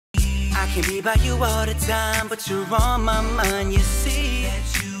Can't be by you all the time, but you're on my mind. You see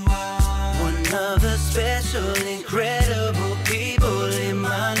that you are one of the special, incredible people in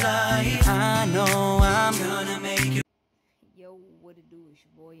my life. I know I'm gonna make you. Yo, what it do? It's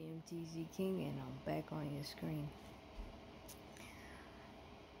your boy MTZKING, and I'm back on your screen.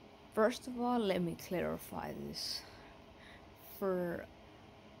 First of all, let me clarify this.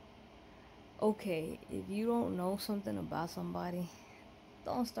 Okay, if you don't know something about somebody,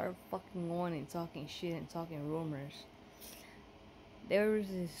 don't start fucking going and talking shit and talking rumors. There was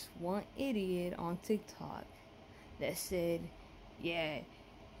this one idiot on TikTok that said, yeah,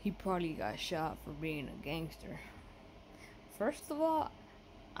 he probably got shot for being a gangster. First of all,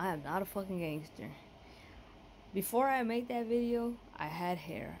 I am not a fucking gangster. Before I made that video, I had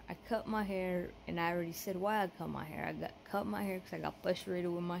hair. I cut my hair, and I already said why I cut my hair. I cut my hair because I got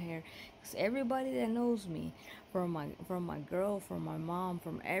frustrated with my hair. Because everybody that knows me, from my girl, from my mom,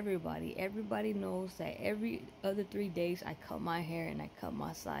 from everybody knows that every other 3 days I cut my hair and I cut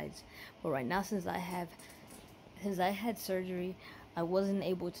my sides. But right now, since I had surgery, I wasn't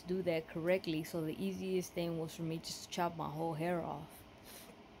able to do that correctly. So the easiest thing was for me just to chop my whole hair off.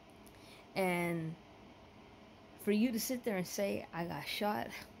 And for you to sit there and say I got shot,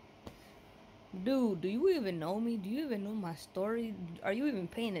 dude, do you even know me? Do you even know my story? Are you even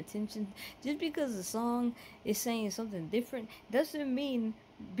paying attention? Just because the song is saying something different doesn't mean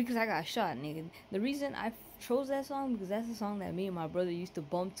because I got shot, nigga. The reason I chose that song because that's a song that me and my brother used to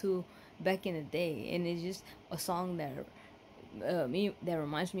bump to back in the day, and it's just a song that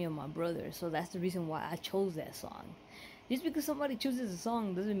reminds me of my brother. So that's the reason why I chose that song. Just because somebody chooses a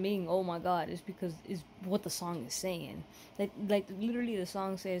song doesn't mean, oh my god, it's because it's what the song is saying. Like literally the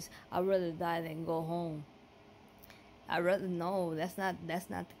song says, I'd rather die than go home. No, that's not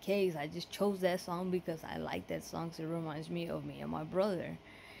the case. I just chose that song because I like that song because it reminds me of me and my brother.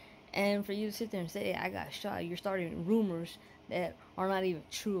 And for you to sit there and say I got shot, you're starting rumors that are not even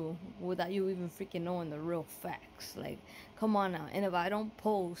true without you even freaking knowing the real facts. Like, come on now. And if I don't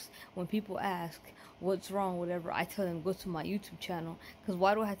post when people ask what's wrong, whatever, I tell them go to my YouTube channel. Because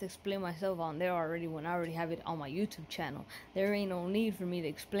why do I have to explain myself on there already when I already have it on my YouTube channel? There ain't no need for me to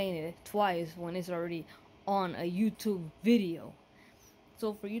explain it twice when it's already on a YouTube video.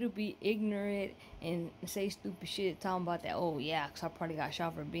 So for you to be ignorant and say stupid shit talking about that, oh yeah, because I probably got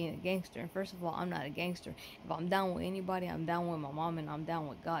shot for being a gangster. And first of all, I'm not a gangster. If I'm down with anybody, I'm down with my mom and I'm down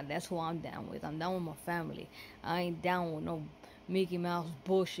with God. That's who I'm down with. I'm down with my family. I ain't down with no Mickey Mouse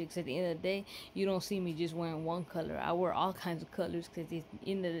bullshit. Cause at the end of the day, you don't see me just wearing one color. I wear all kinds of colors because at the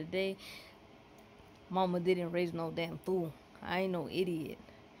end of the day, mama didn't raise no damn fool. I ain't no idiot.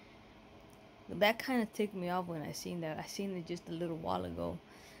 That kind of ticked me off when I seen that. I seen it just a little while ago,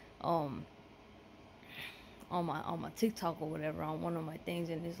 on my TikTok or whatever, on one of my things,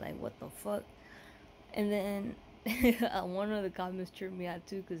 and it's like, what the fuck? And then one of the comments tripped me out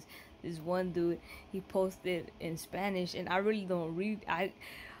too, cause this one dude, he posted in Spanish, and I really don't read.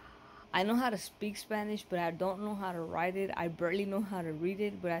 I know how to speak Spanish, but I don't know how to write it. I barely know how to read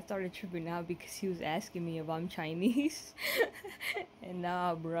it, but I started tripping out because he was asking me if I'm Chinese. And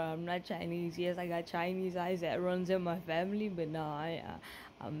nah, bro, I'm not Chinese. Yes, I got Chinese eyes that runs in my family, but nah,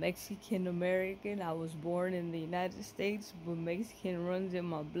 I'm Mexican American. I was born in the United States, but Mexican runs in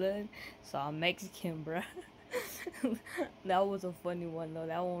my blood, so I'm Mexican, bro. That was a funny one though.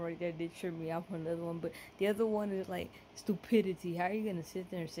 That one right there did trip me out from another one. But the other one is like stupidity. How are you gonna sit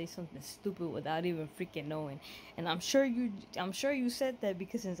there and say something stupid without even freaking knowing? And I'm sure you said that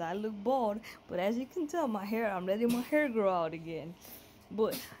because since I look bald, but as you can tell, I'm letting my hair grow out again.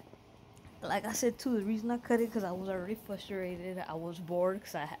 But like I said too, the reason I cut it because I was already frustrated. I was bored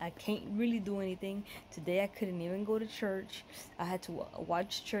because I can't really do anything. Today I couldn't even go to church. I had to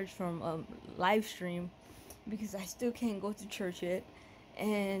watch church from live stream because I still can't go to church yet.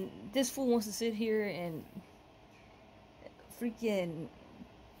 And this fool wants to sit here and freaking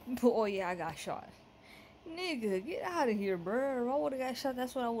put, oh yeah, I got shot. Nigga, get out of here, bro. If I would have got shot,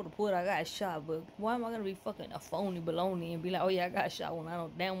 that's what I would have put. I got shot. But why am I gonna be fucking a phony baloney and be like, oh yeah, I got shot when I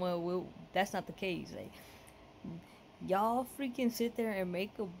don't damn well will? That's not the case. Like, y'all freaking sit there and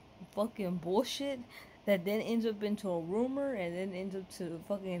make a fucking bullshit that then ends up into a rumor and then ends up to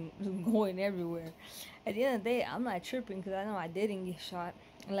fucking going everywhere. At the end of the day, I'm not tripping because I know I didn't get shot.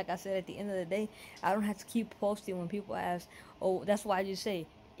 And like I said, at the end of the day, I don't have to keep posting when people ask. Oh, that's why I just say,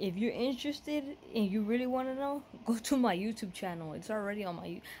 if you're interested and you really want to know, go to my YouTube channel. It's already on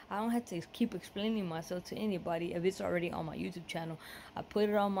my. I don't have to keep explaining myself to anybody if it's already on my YouTube channel. I put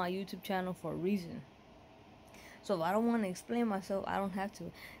it on my YouTube channel for a reason. So if I don't want to explain myself, I don't have to.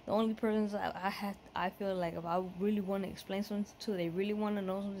 The only persons I feel like if I really want to explain something to, they really want to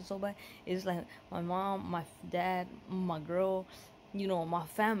know something so bad, is like my mom, my dad, my girl, you know, my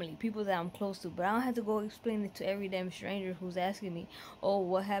family, people that I'm close to. But I don't have to go explain it to every damn stranger who's asking me, oh,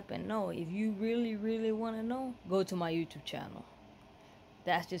 what happened? No, if you really, really want to know, go to my YouTube channel.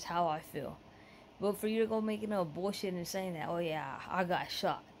 That's just how I feel. But for you to go making up bullshit and saying that, oh yeah, I got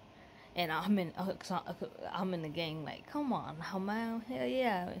shot and I'm in the gang, like, come on, man, hell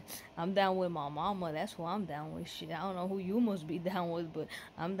yeah, I'm down with my mama. That's who I'm down with. Shit, I don't know who you must be down with, but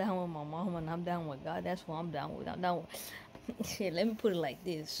I'm down with my mama and I'm down with God. That's who I'm down with. I'm down with shit. Let me put it like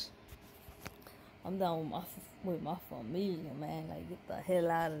this: I'm down with my familia, man. Like, get the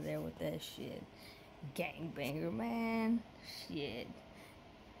hell out of there with that shit, gangbanger, man. Shit,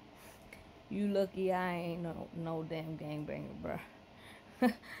 you lucky I ain't no damn gangbanger,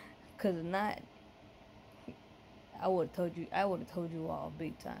 bruh. Cause if not, I would have told you. I would have told you all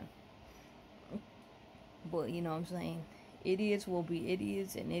big time. But you know what I'm saying? Idiots will be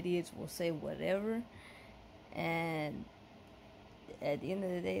idiots, and idiots will say whatever. And at the end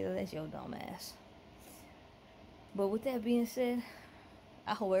of the day, that's your dumb ass. But with that being said,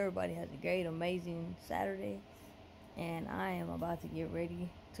 I hope everybody has a great, amazing Saturday. And I am about to get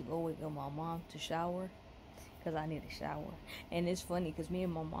ready to go wake up my mom to shower, because I need a shower. And it's funny because me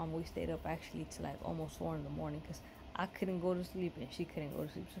and my mom, we stayed up actually till like almost 4 in the morning, because I couldn't go to sleep and she couldn't go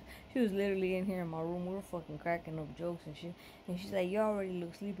to sleep. So she was literally in here in my room. We were fucking cracking up jokes and shit. And she's like, you already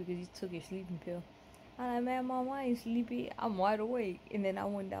look sleepy because you took your sleeping pill. I'm like, man, mom, I ain't sleepy. I'm wide awake. And then I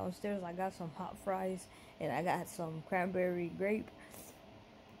went downstairs. I got some hot fries and I got some cranberry grape.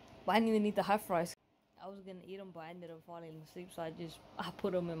 But I didn't even eat the hot fries. I was gonna eat them, but I ended up falling asleep. So I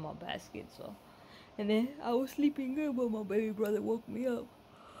put them in my basket. So, and then I was sleeping good, but my baby brother woke me up.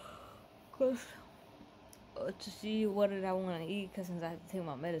 Cause to see what did I want to eat, because since I have to take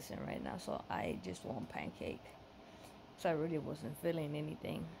my medicine right now, so I ate just one pancake. So I really wasn't feeling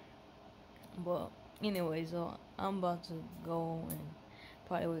anything. But anyway, so I'm about to go and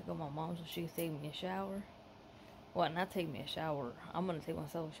probably wake up my mom so she can take me a shower. Well, not take me a shower. I'm gonna take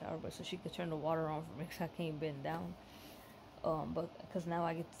myself a shower, but so she could turn the water on for me, because I can't bend down. But because now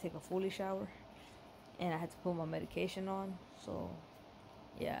I get to take a fully shower, and I had to put my medication on. So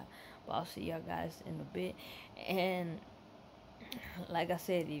yeah, but I'll see y'all guys in a bit. And like I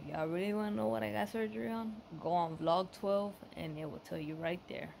said, if y'all really want to know what I got surgery on, go on vlog 12 and it will tell you right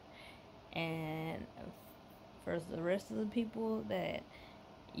there. And for the rest of the people that,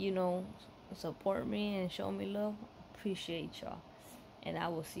 you know, support me and show me love, appreciate y'all. And I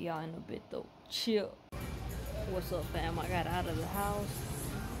will see y'all in a bit though. Chill. What's up, fam? I got out of the house.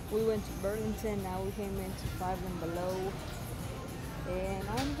 We went to Burlington. Now we came into Five and Below. And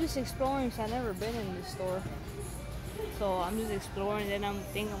I'm just exploring, so I've never been in this store. So I'm just exploring. Then I'm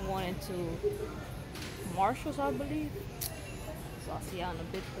going into Marshall's, I believe. So I'll see y'all in a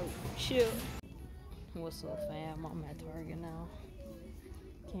bit though. Chill. What's up, fam? I'm at Target now.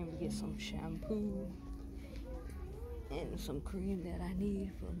 Came to get some shampoo and some cream that I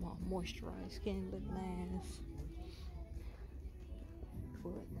need for my moisturized skin. Look nice.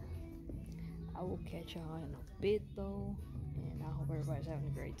 But I will catch y'all in a bit though. And I hope everybody's having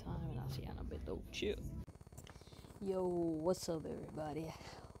a great time. And I'll see y'all in a bit though. Chill. Yo, what's up, everybody?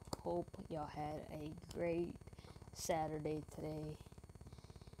 Hope y'all had a great Saturday today.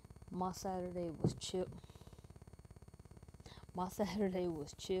 My Saturday was chill.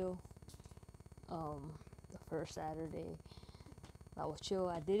 The first Saturday I was chill.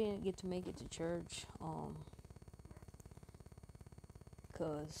 I didn't get to make it to church,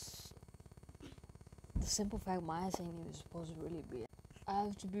 cause the simple fact my ass ain't even supposed to really be. I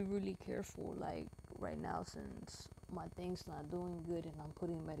have to be really careful, like right now, since my thing's not doing good and I'm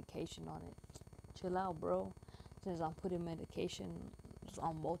putting medication on it. Chill out, bro. Since I'm putting medication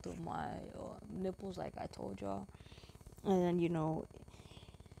on both of my nipples, like I told y'all, and then, you know,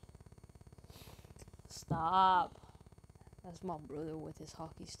 stop. That's my brother with his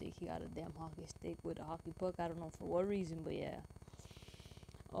hockey stick. He got a damn hockey stick with a hockey puck. I don't know for what reason, but yeah.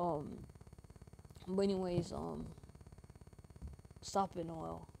 But anyways, stopping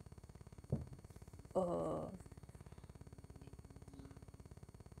oil.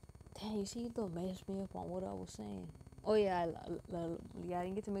 Dang, you see, it don't mess me up on what I was saying. Oh yeah, I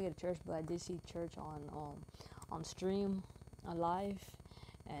didn't get to make it to church, but I did see church on stream, on live,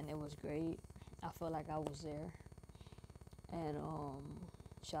 and it was great. I felt like I was there. And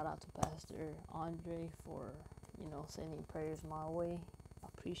shout out to Pastor Andre for, you know, sending prayers my way. I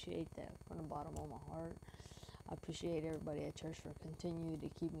appreciate that from the bottom of my heart. I appreciate everybody at church for continuing to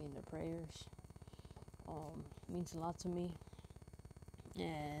keep me in their prayers. means a lot to me.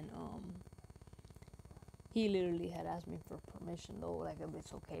 And he literally had asked me for permission though, like if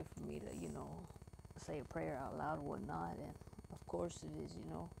it's okay for me to, say a prayer out loud or whatnot. And of course it is,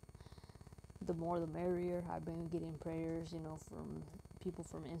 the more the merrier. I've been getting prayers, from people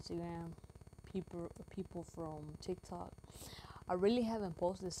from Instagram, people from TikTok. I really haven't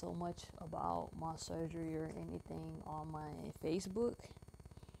posted so much about my surgery or anything on my Facebook.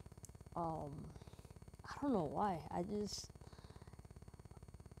 I don't know why. I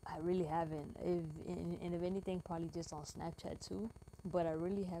really haven't. If anything, probably just on Snapchat too. But I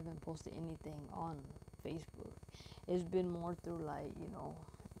really haven't posted anything on Facebook. It's been more through like,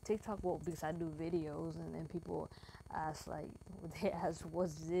 TikTok, well, because I do videos, and then people ask like, they ask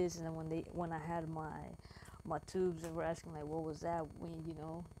what's this, and then when I had my tubes, and were asking like what was that, when,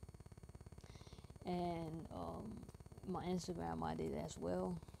 and my Instagram I did as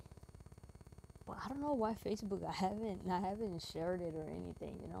well. But I don't know why Facebook, I haven't shared it or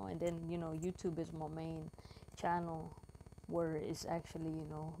anything, and then YouTube is my main channel, where it's actually,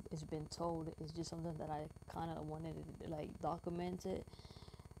 it's been told, it's just something that I kind of wanted to like document it,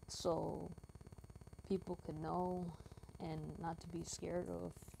 so people could know, and not to be scared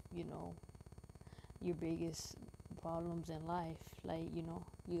of, your biggest problems in life. Like,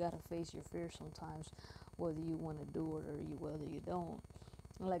 you gotta face your fears sometimes, whether you want to do it or whether you don't.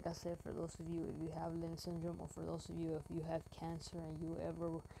 Like I said, for those of you, if you have Lynn syndrome, or for those of you, if you have cancer and you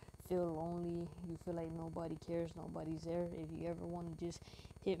ever feel lonely, you feel like nobody cares, nobody's there, if you ever want to just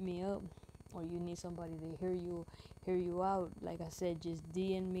hit me up, or you need somebody to hear you out, like I said, just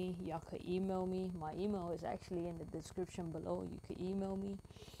DM me. Y'all could email me. My email is actually in the description below. You could email me,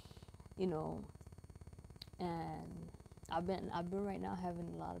 and I've been right now having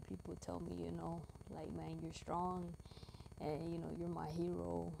a lot of people tell me, like, man, you're strong, and you're my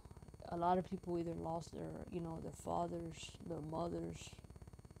hero. A lot of people either lost their their fathers, their mothers,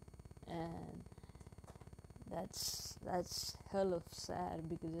 and that's hella sad,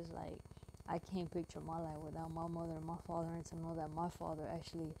 because it's like I can't picture my life without my mother and my father, and to know that my father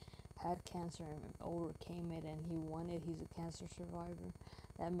actually had cancer and overcame it, and he won it. He's a cancer survivor.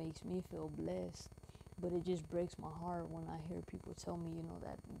 That makes me feel blessed. But it just breaks my heart when I hear people tell me,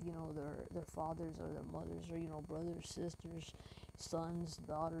 that, their fathers or their mothers, or, brothers, sisters, sons,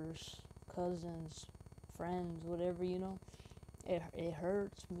 daughters, cousins, friends, whatever, it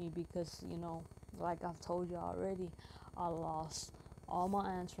hurts me, because, like I've told you already, I lost all my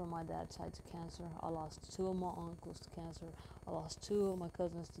aunts from my dad's side to cancer. I lost 2 of my uncles to cancer. I lost 2 of my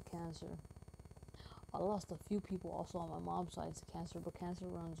cousins to cancer. I lost a few people also on my mom's side to cancer, but cancer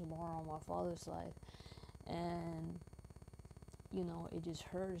runs more on my father's side. And, it just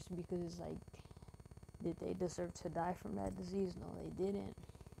hurts, because it's like, did they deserve to die from that disease? No, they didn't.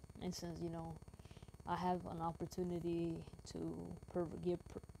 And since, I have an opportunity to get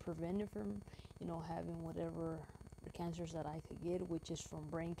prevented from, having whatever the cancers that I could get, which is from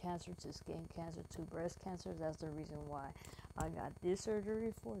brain cancer to skin cancer to breast cancer. That's the reason why I got this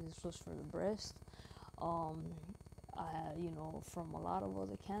surgery for. This was for the breast. I had, from a lot of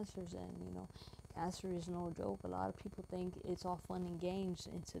other cancers, and, cancer is no joke. A lot of people think it's all fun and games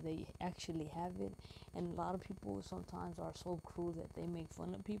until they actually have it. And a lot of people sometimes are so cruel that they make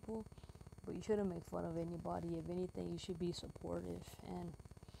fun of people. But you shouldn't make fun of anybody. If anything, you should be supportive. And,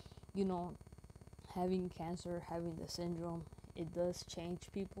 having cancer, having the syndrome, it does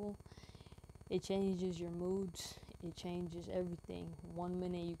change people. It changes your moods. It changes everything. One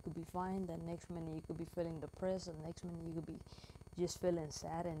minute you could be fine. The next minute you could be feeling depressed. The next minute you could be just feeling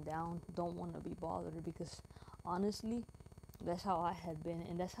sad and down. Don't want to be bothered, because honestly, that's how I had been.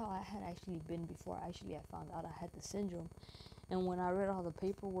 And that's how I had actually been before I found out I had the syndrome. And when I read all the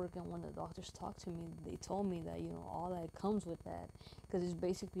paperwork, and when the doctors talked to me, they told me that, all that comes with that. Because it's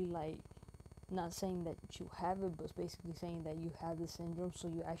basically like, not saying that you have it, but it's basically saying that you have the syndrome, so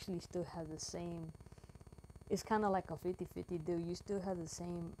you actually still have the same. It's kind of like a 50-50 deal. You still have the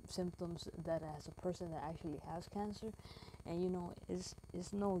same symptoms that as a person that actually has cancer. And, it's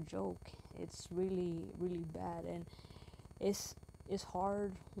no joke. It's really, really bad. And it's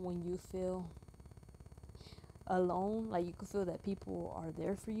hard when you feel alone. Like, you can feel that people are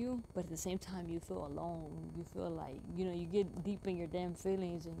there for you, but at the same time you feel alone. You feel like, you get deep in your damn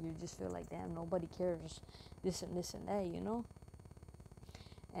feelings, and you just feel like, damn, nobody cares, this and this and that,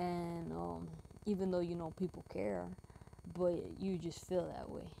 and even though people care, but you just feel that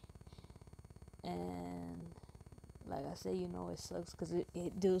way. And like I say, it sucks, because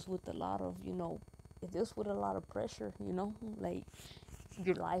it deals with a lot of, it deals with a lot of pressure, like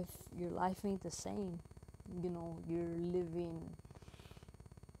your life ain't the same. You're living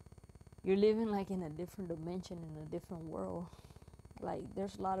you're living like in a different dimension, in a different world. Like,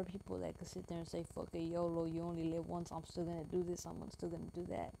 there's a lot of people that could sit there and say, fuck it, YOLO, you only live once, I'm still gonna do this, I'm still gonna do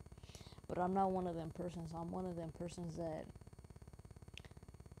that. But I'm not one of them persons. I'm one of them persons that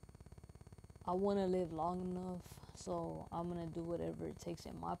I want to live long enough, so I'm gonna do whatever it takes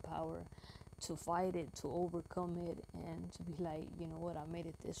in my power to fight it, to overcome it, and to be like, you know what, I made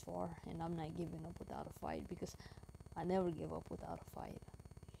it this far, and I'm not giving up without a fight, because I never give up without a fight.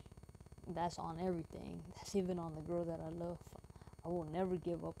 That's on everything. That's even on the girl that I love. I will never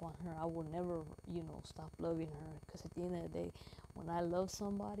give up on her. I will never, stop loving her, because at the end of the day, when I love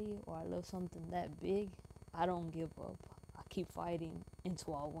somebody or I love something that big, I don't give up. I keep fighting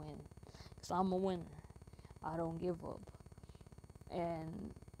until I win, because I'm a winner. I don't give up.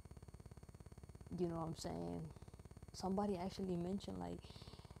 And you know what I'm saying? Somebody actually mentioned, like,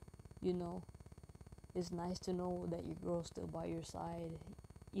 it's nice to know that your girl's still by your side,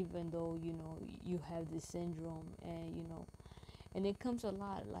 even though, you have this syndrome, and it comes a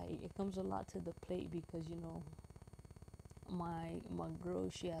lot, to the plate, because, my girl,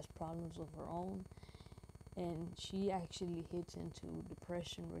 she has problems of her own, and she actually hits into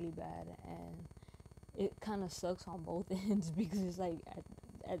depression really bad, and it kind of sucks on both ends, because it's like,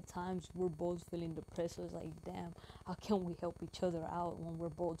 at times we're both feeling depressed, so it's like, damn, how can we help each other out when we're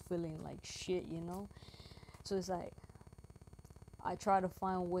both feeling like shit, so it's like, I try to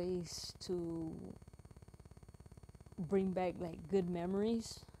find ways to bring back, like, good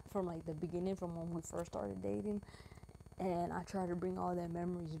memories from, like, the beginning, from when we first started dating, and I try to bring all that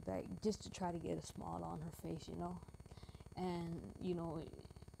memories back, just to try to get a smile on her face, and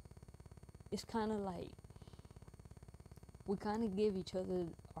it's kind of like, we kind of give each other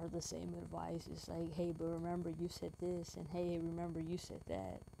the same advice. It's like, hey, but remember you said this, and hey, remember you said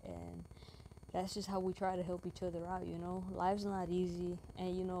that, and that's just how we try to help each other out, Life's not easy,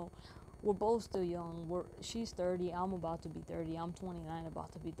 and we're both still young. She's 30, I'm about to be 30, I'm 29,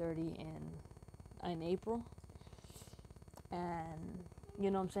 about to be 30 in April, and you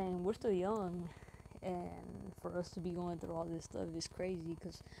know what I'm saying, we're still young, and for us to be going through all this stuff is crazy,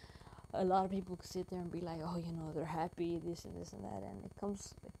 because a lot of people could sit there and be like, oh, they're happy, this and this and that, and it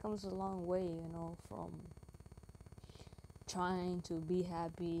comes a long way, from trying to be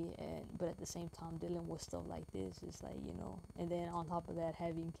happy, but at the same time dealing with stuff like this. It's like, and then on top of that,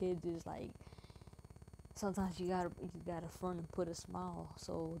 having kids is like, sometimes you gotta front and put a smile,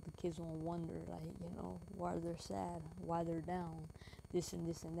 so the kids won't wonder, like, why they're sad, why they're down, this and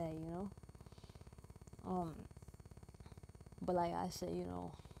this and that, but like I said,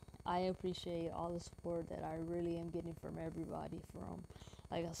 I appreciate all the support that I really am getting from everybody, from,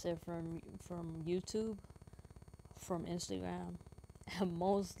 like I said, from YouTube, from Instagram, and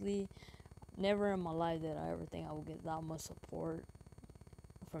mostly, never in my life did I ever think I would get that much support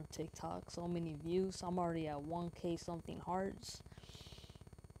from TikTok. So many views. I'm already at 1K something hearts,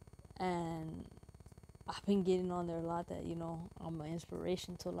 and I've been getting on there a lot, that I'm an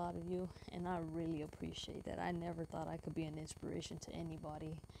inspiration to a lot of you, and I really appreciate that. I never thought I could be an inspiration to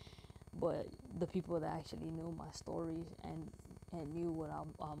anybody, but the people that actually knew my stories and knew what I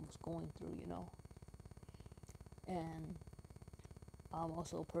was going through, and I'm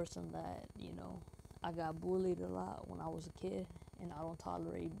also a person that, I got bullied a lot when I was a kid, and I don't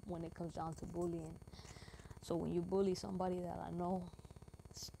tolerate when it comes down to bullying. So when you bully somebody that I know,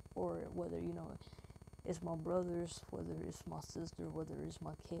 or whether, it's my brothers, whether it's my sister, whether it's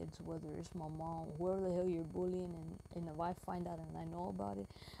my kids, whether it's my mom, whoever the hell you're bullying, and if I find out and I know about it,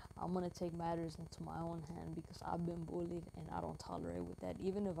 I'm going to take matters into my own hand, because I've been bullied, and I don't tolerate with that.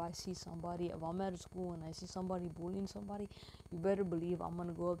 Even if I see somebody, if I'm at a school and I see somebody bullying somebody, you better believe I'm going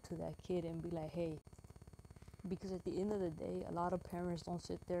to go up to that kid and be like, hey, because at the end of the day, a lot of parents don't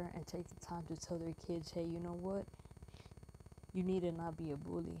sit there and take the time to tell their kids, hey, you know what, you need to not be a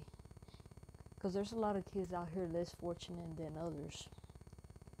bully. Because there's a lot of kids out here less fortunate than others.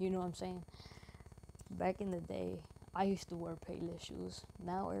 You know what I'm saying? Back in the day, I used to wear Payless shoes.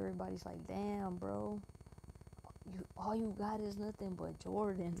 Now everybody's like, damn, bro, all you got is nothing but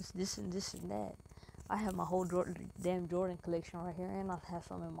Jordans, this and this and that. I have my whole damn Jordan collection right here, and I have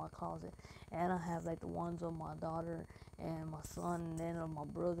some in my closet. And I have, like, the ones of my daughter and my son, and then of my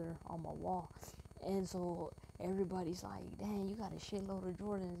brother on my wall. And so everybody's like, dang, you got a shitload of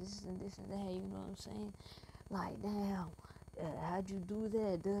Jordans, this and this and that, you know what I'm saying? Like, damn, how'd you do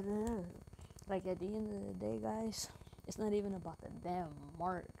that? Da, da, da. Like, at the end of the day, guys, it's not even about the damn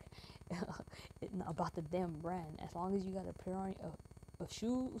mark. It's not about the damn brand. As long as you got a pair of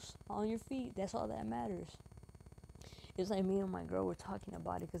shoes on your feet, that's all that matters. It's like me and my girl were talking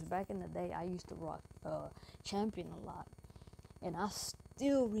about it, because back in the day, I used to rock Champion a lot. And I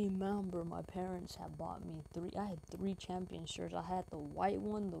still remember my parents had bought me three. I had three champion shirts. I had the white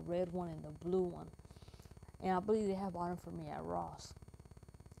one, the red one, and the blue one. And I believe they had bought them for me at Ross.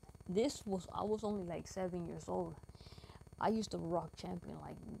 I was only like 7 years old. I used to rock champion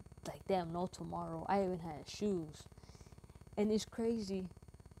like damn no tomorrow. I even had shoes. And it's crazy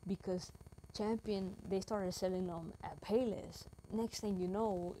because champion, they started selling them at Payless. Next thing you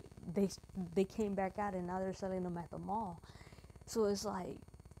know, they came back out and now they're selling them at the mall. So it's like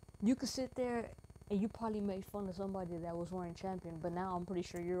you could sit there and you probably made fun of somebody that was wearing champion, but now I'm pretty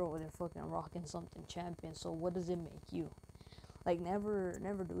sure you're over there fucking rocking something champion. So what does it make you? Like never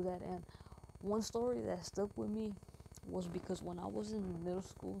do that. And one story that stuck with me was because when I was in middle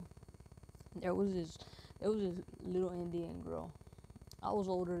school, there was this little Indian girl. I was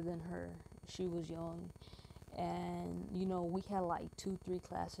older than her. She was young, and we had like 2-3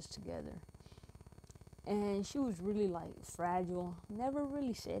 classes together. And she was really like fragile. Never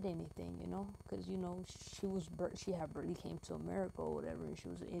really said anything, because she had barely came to America or whatever, and she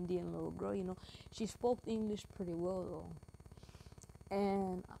was an Indian little girl. She spoke English pretty well though.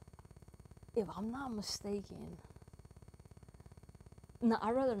 And if I'm not mistaken, no,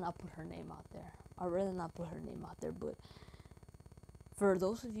 I'd rather not put her name out there. But for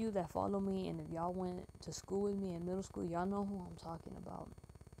those of you that follow me, and if y'all went to school with me in middle school, y'all know who I'm talking about.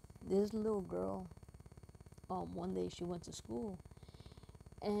 This little girl, one day she went to school,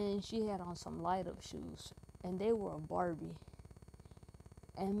 and she had on some light up shoes, and they were a Barbie.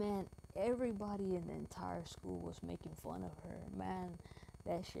 And man, everybody in the entire school was making fun of her. Man,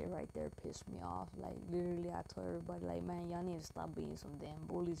 that shit right there pissed me off. Like, literally, I told everybody, like, man, y'all need to stop being some damn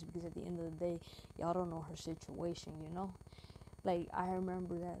bullies, because at the end of the day, y'all don't know her situation, Like, I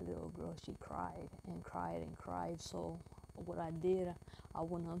remember that little girl, she cried and cried and cried. So what I did, I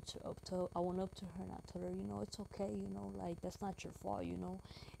went up to her and I told her, it's okay, like, that's not your fault,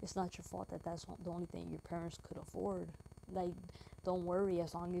 it's not your fault that's the only thing your parents could afford. Like, don't worry,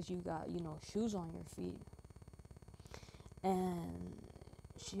 as long as you got, shoes on your feet. And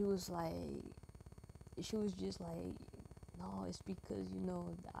she was just like, no, it's because,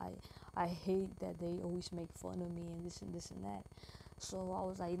 I hate that they always make fun of me and this and that. So I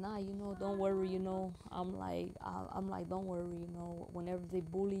was like, nah, don't worry, I'm like, don't worry, whenever they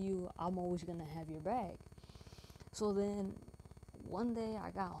bully you, I'm always gonna have your back. So then one day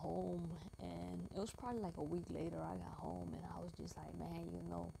I got home, and it was probably like a week later. I got home and I was just like, man,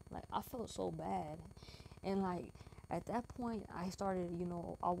 like, I felt so bad. And like, at that point, I started,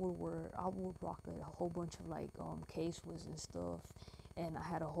 I would rock a whole bunch of like K-Swiss and stuff, and I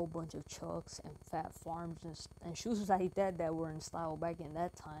had a whole bunch of Chucks and Fat Farms and shoes like that were in style back in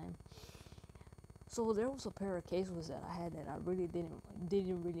that time. So there was a pair of K-Swiss that I had that I really didn't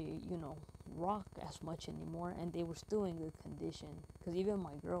really rock as much anymore, and they were still in good condition. Because even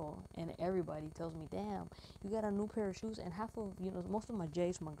my girl and everybody tells me, damn, you got a new pair of shoes. And half of most of my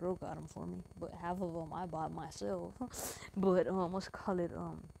J's, my girl got them for me, but half of them I bought myself. But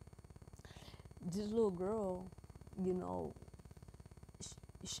this little girl,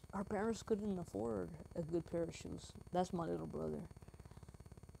 her parents couldn't afford a good pair of shoes. That's my little brother.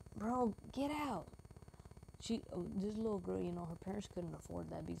 Bro, get out. This little girl, her parents couldn't afford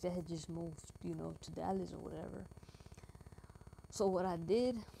that because they had just moved, to Dallas or whatever. So what I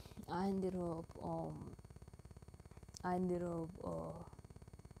did, I ended up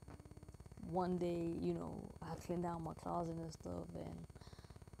one day, I cleaned out my closet and stuff,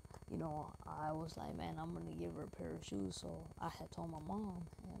 and I was like, man, I'm gonna give her a pair of shoes. So I had told my mom,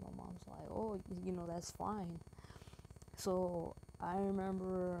 and my mom's like, oh, that's fine. So I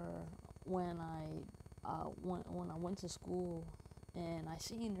remember when I went to school, and I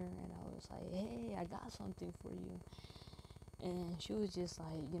seen her, and I was like, hey, I got something for you. And she was just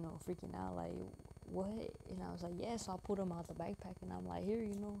like, freaking out, like, what? And I was like, yes. So I put them out the backpack, and I'm like, here,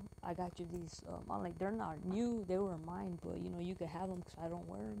 I got you these. I'm like, they're not new, they were mine, but you could have them because I don't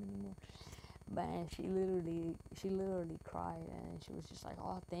wear them anymore. Man, she literally cried, and she was just like,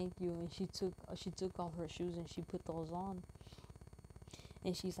 oh, thank you. And she took off her shoes and she put those on.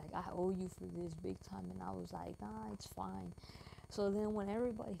 And she's like, I owe you for this big time. And I was like, nah, it's fine. So then when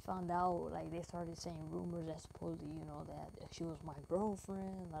everybody found out, like, they started saying rumors that supposedly, that she was my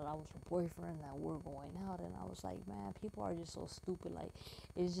girlfriend, that I was her boyfriend, that we're going out. And I was like, man, people are just so stupid. Like,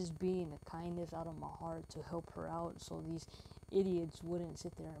 it's just being a kindness out of my heart to help her out so these idiots wouldn't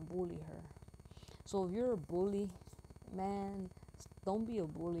sit there and bully her. So if you're a bully, man, don't be a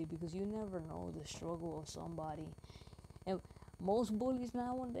bully, because you never know the struggle of somebody. And most bullies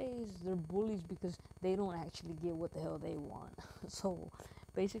nowadays, they're bullies because they don't actually get what the hell they want. So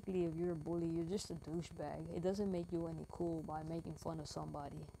basically, if you're a bully, you're just a douchebag. It doesn't make you any cool by making fun of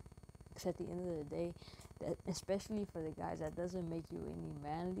somebody. Because at the end of the day, that especially for the guys, that doesn't make you any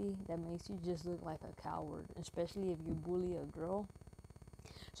manly. That makes you just look like a coward. Especially if you bully a girl.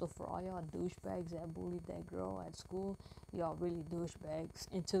 So for all y'all douchebags that bullied that girl at school, y'all really douchebags.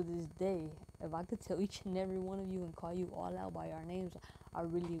 And to this day, if I could tell each and every one of you and call you all out by our names, I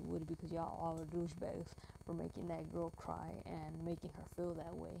really would, because y'all all are douchebags for making that girl cry and making her feel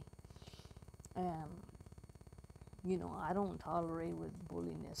that way. You know, I don't tolerate with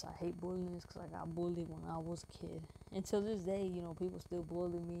bulliness. I hate bulliness because I got bullied when I was a kid. Until this day, you know, people still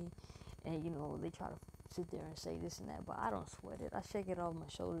bully me. And, you know, they try to sit there and say this and that. But I don't sweat it. I shake it off my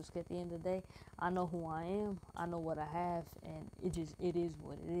shoulders. Because at the end of the day, I know who I am. I know what I have. And it is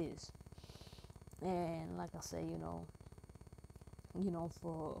what it is. And like I say, you know,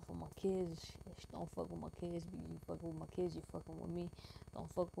 for my kids, don't fuck with my kids, because you fucking with my kids, you fucking with me. Don't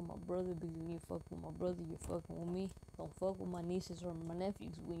fuck with my brother, because when you fuck with my brother, you fucking with me. Don't fuck with my nieces or my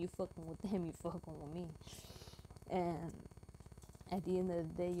nephews. When you fucking with them, you fucking with me. And at the end of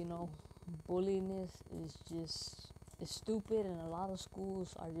the day, you know, bulliness is just, it's stupid, and a lot of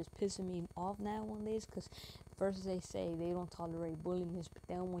schools are just pissing me off nowadays, because first they say they don't tolerate bulliness, but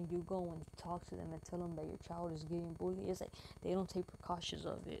then when you go and talk to them and tell them that your child is getting bullied, it's like they don't take precautions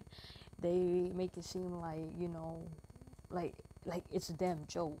of it. They make it seem like, you know, like it's a damn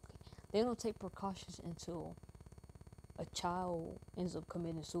joke. They don't take precautions until a child ends up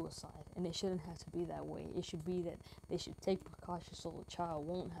committing suicide, and it shouldn't have to be that way. It should be that they should take precautions so a child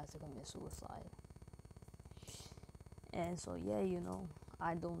won't have to commit suicide. And so, yeah, you know,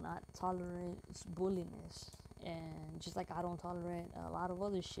 I do not tolerate bulliness. And just like I don't tolerate a lot of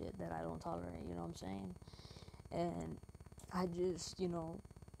other shit that I don't tolerate, you know what I'm saying? And I just, you know,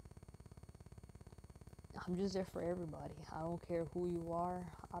 I'm just there for everybody. I don't care who you are.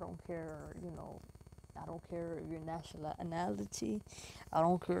 I don't care, you know, I don't care of your nationality. I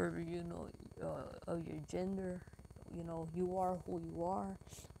don't care, you know, of your gender. You know, you are who you are.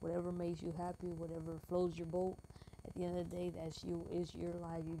 Whatever makes you happy, whatever floats your boat. At the end of the day, that's you. Is your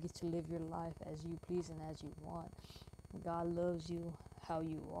life. You get to live your life as you please and as you want. God loves you how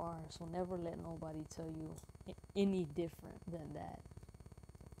you are. So never let nobody tell you any different than that.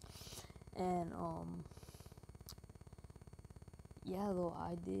 And yeah, though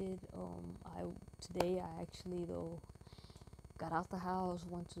I did. Today I actually though got out the house,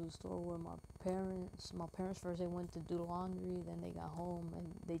 went to the store with my parents. My parents first, they went to do laundry, then they got home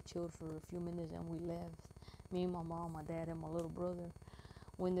and they chilled for a few minutes and we left. Me, my mom, my dad, and my little brother.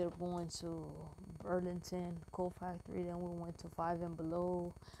 We ended up going to Burlington Coal Factory, then we went to Five and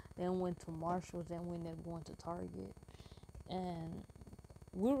Below, then went to Marshall's, then we ended up going to Target. And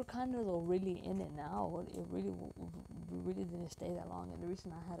we were kind of though really in and out. We really didn't stay that long. And the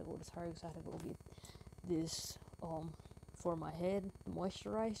reason I had to go to Target is I had to go get this for my head,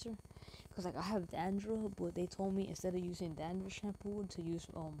 moisturizer, because like I have dandruff, but they told me instead of using dandruff shampoo to use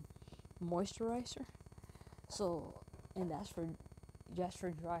moisturizer. So, and that's for just for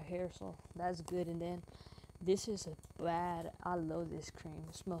dry hair, so that's good. And then this is I love this cream.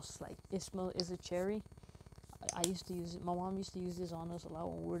 It's a cherry. I used to use it. My mom used to use this on us a lot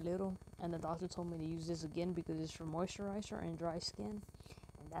when we were little, and the doctor told me to use this again because it's for moisturizer and dry skin,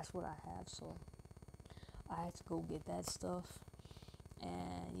 and that's what I have. So I had to go get that stuff,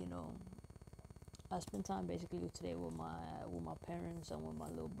 and you know, I spent time basically today with my parents and with my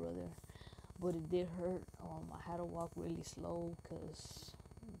little brother, but it did hurt. I had to walk really slow because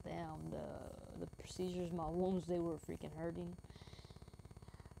damn, the procedures, my wounds, they were freaking hurting.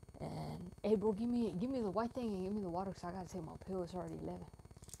 And hey, bro, give me the white thing and give me the water, because I gotta take my pill. It's already 11.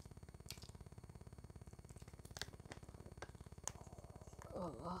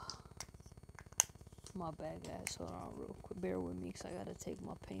 My bad, guys. Hold on real quick. Bear with me, because I gotta take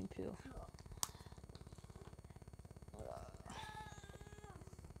my pain pill.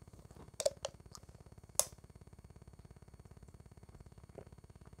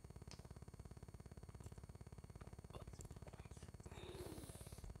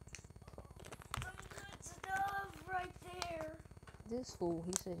 Right there. This fool,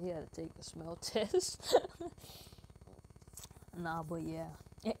 he said he had to take a smell test. Nah, but yeah.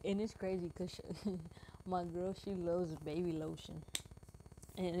 And it's crazy because my girl, she loves baby lotion.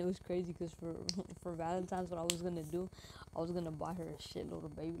 And it was crazy because for Valentine's, what I was going to do, I was going to buy her a shitload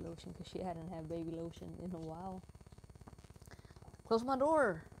of baby lotion because she hadn't had baby lotion in a while. Close my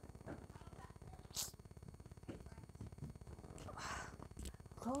door.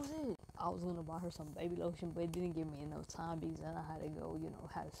 Close it. I was gonna buy her some baby lotion, but it didn't give me enough time because then I had to go, you know,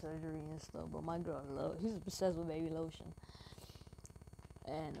 have surgery and stuff. But my girl she's obsessed with baby lotion.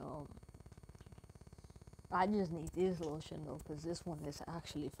 And I just need this lotion though, because this one is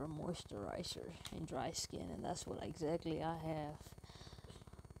actually for moisturizer and dry skin, and that's what exactly I have.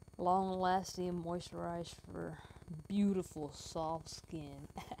 Long lasting moisturizer for beautiful soft skin.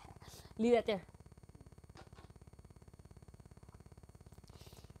 Leave that there.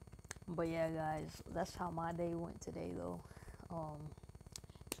 But yeah, guys, that's how my day went today though.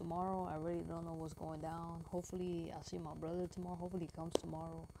 Tomorrow I really don't know what's going down. Hopefully I'll see my brother tomorrow. Hopefully he comes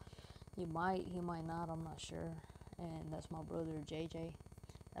tomorrow. He might not, I'm not sure. And that's my brother JJ.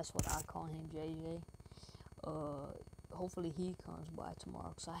 That's what I call him, JJ. Hopefully he comes by tomorrow,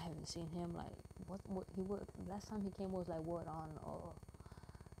 because I haven't seen him. Like, last time he came was like what, on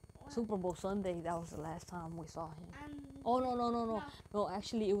Super Bowl Sunday. That was the last time we saw him. Oh no,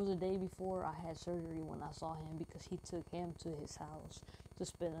 actually it was the day before I had surgery when I saw him, because he took him to his house to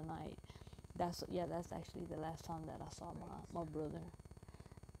spend the night. That's actually the last time that I saw my brother.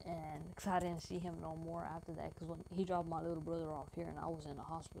 And because I didn't see him no more after that, because when he dropped my little brother off here and I was in the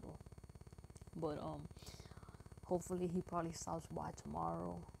hospital. But hopefully he probably stops by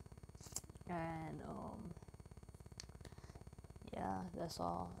tomorrow. And yeah, that's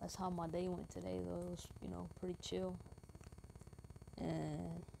all. That's how my day went today though. It was, pretty chill.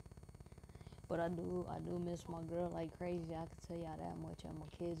 But I do miss my girl like crazy. I could tell y'all that much. And my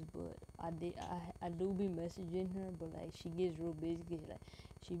kids, but I do be messaging her, but like she gets real busy.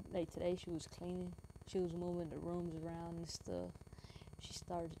 Today she was cleaning, she was moving the rooms around and stuff.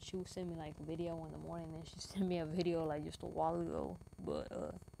 She would send me like a video in the morning, and she sent me a video like just a while ago. But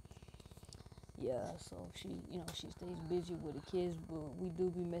yeah, so she stays busy with the kids, but we do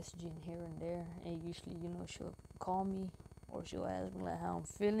be messaging here and there, and usually she'll call me or she'll ask me like how I'm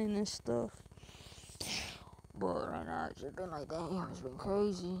feeling and stuff. But right now it's just been like, damn, it's been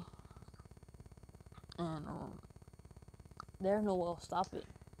crazy. And there's no way to stop it.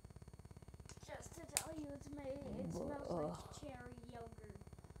 Just to tell you, it smells like cherry yogurt.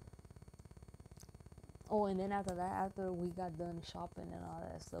 Oh, and then after we got done shopping and all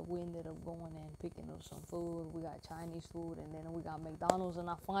that stuff, we ended up going and picking up some food. We got Chinese food, and then we got McDonald's, and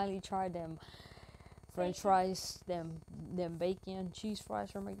I finally tried them French fries, them bacon cheese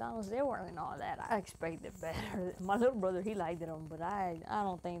fries from McDonald's. They weren't all that. I expected better. My little brother, he liked them, but I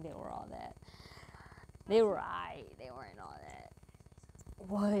don't think they were all that. They were alright. They weren't all that.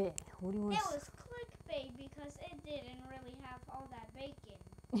 What? What do you want? It was clickbait because it didn't really have all that bacon.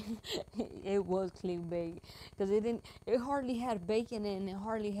 It was clickbait because it hardly had bacon and it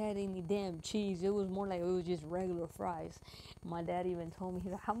hardly had any damn cheese. It was more like it was just regular fries. My dad even told me,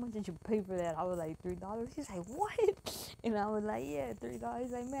 he's like, how much did you pay for that? I was like, $3. He's like, what? And I was like, yeah, $3.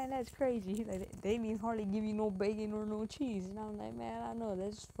 He's like, man, that's crazy. He's like, they didn't hardly give you no bacon or no cheese. And I'm like, man, I know,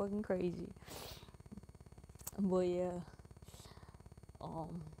 that's fucking crazy. But yeah,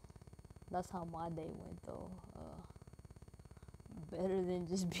 that's how my day went though. Better than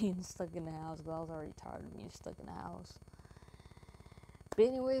just being stuck in the house, because I was already tired of being stuck in the house. But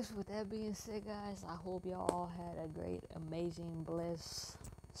anyways, with that being said, guys, I hope y'all all had a great, amazing, blessed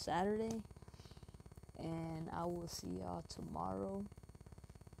Saturday. And I will see y'all tomorrow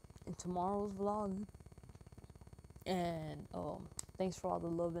in tomorrow's vlog. And thanks for all the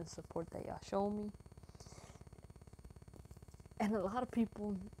love and support that y'all show me. And a lot of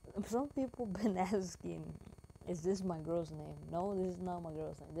people, some people been asking, is this my girl's name? No, this is not my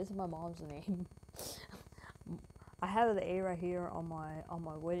girl's name. This is my mom's name. I have the A right here on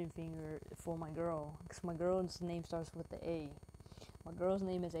my wedding finger for my girl, because my girl's name starts with the A. My girl's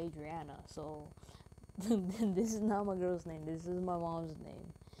name is Adriana, so this is not my girl's name. This is my mom's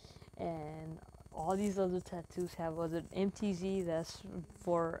name. And all these other tattoos have other MTZ. That's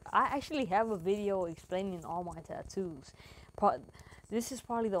for. I actually have a video explaining all my tattoos. This is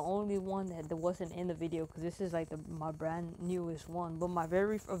probably the only one that wasn't in the video, because this is like my brand newest one. But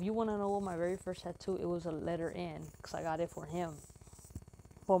if you want to know what my very first tattoo, it was a letter N, because I got it for him,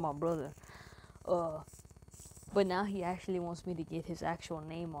 for my brother. But now he actually wants me to get his actual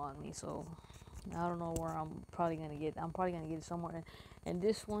name on me, so I don't know where I'm probably gonna get it somewhere. And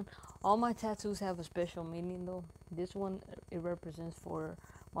this one, all my tattoos have a special meaning though. This one, it represents for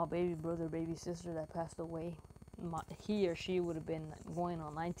my baby brother, baby sister that passed away. He or she would have been going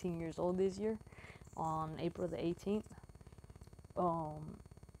on 19 years old this year, on April the 18th.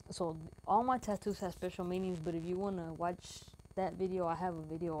 So all my tattoos have special meanings, but if you want to watch that video, I have a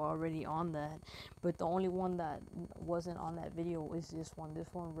video already on that. But the only one that wasn't on that video is this one. This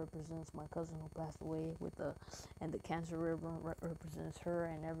one represents my cousin who passed away and the cancer ribbon represents her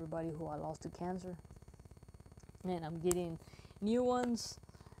and everybody who I lost to cancer. And I'm getting new ones,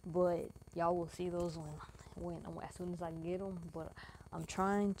 but y'all will see those when as soon as I get them. But I'm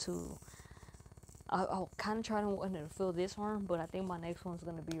trying to. I'll kind of try to want to fill this arm, but I think my next one's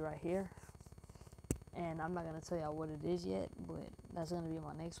gonna be right here. And I'm not gonna tell y'all what it is yet, but that's gonna be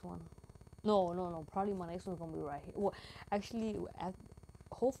my next one. No. Probably my next one's gonna be right here. Well, actually,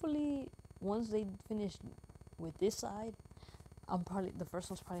 hopefully, once they finish with this side, the first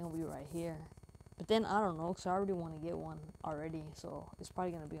one's probably gonna be right here. But then I don't know, cause I already want to get one already, so it's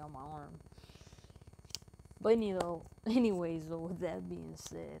probably gonna be on my arm. But anyways, though, with that being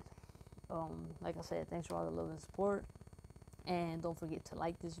said, like I said, thanks for all the love and support. And don't forget to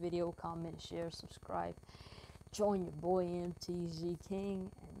like this video, comment, share, subscribe. Join your boy MTZKING.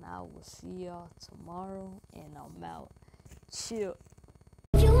 And I will see y'all tomorrow. And I'm out. Chill.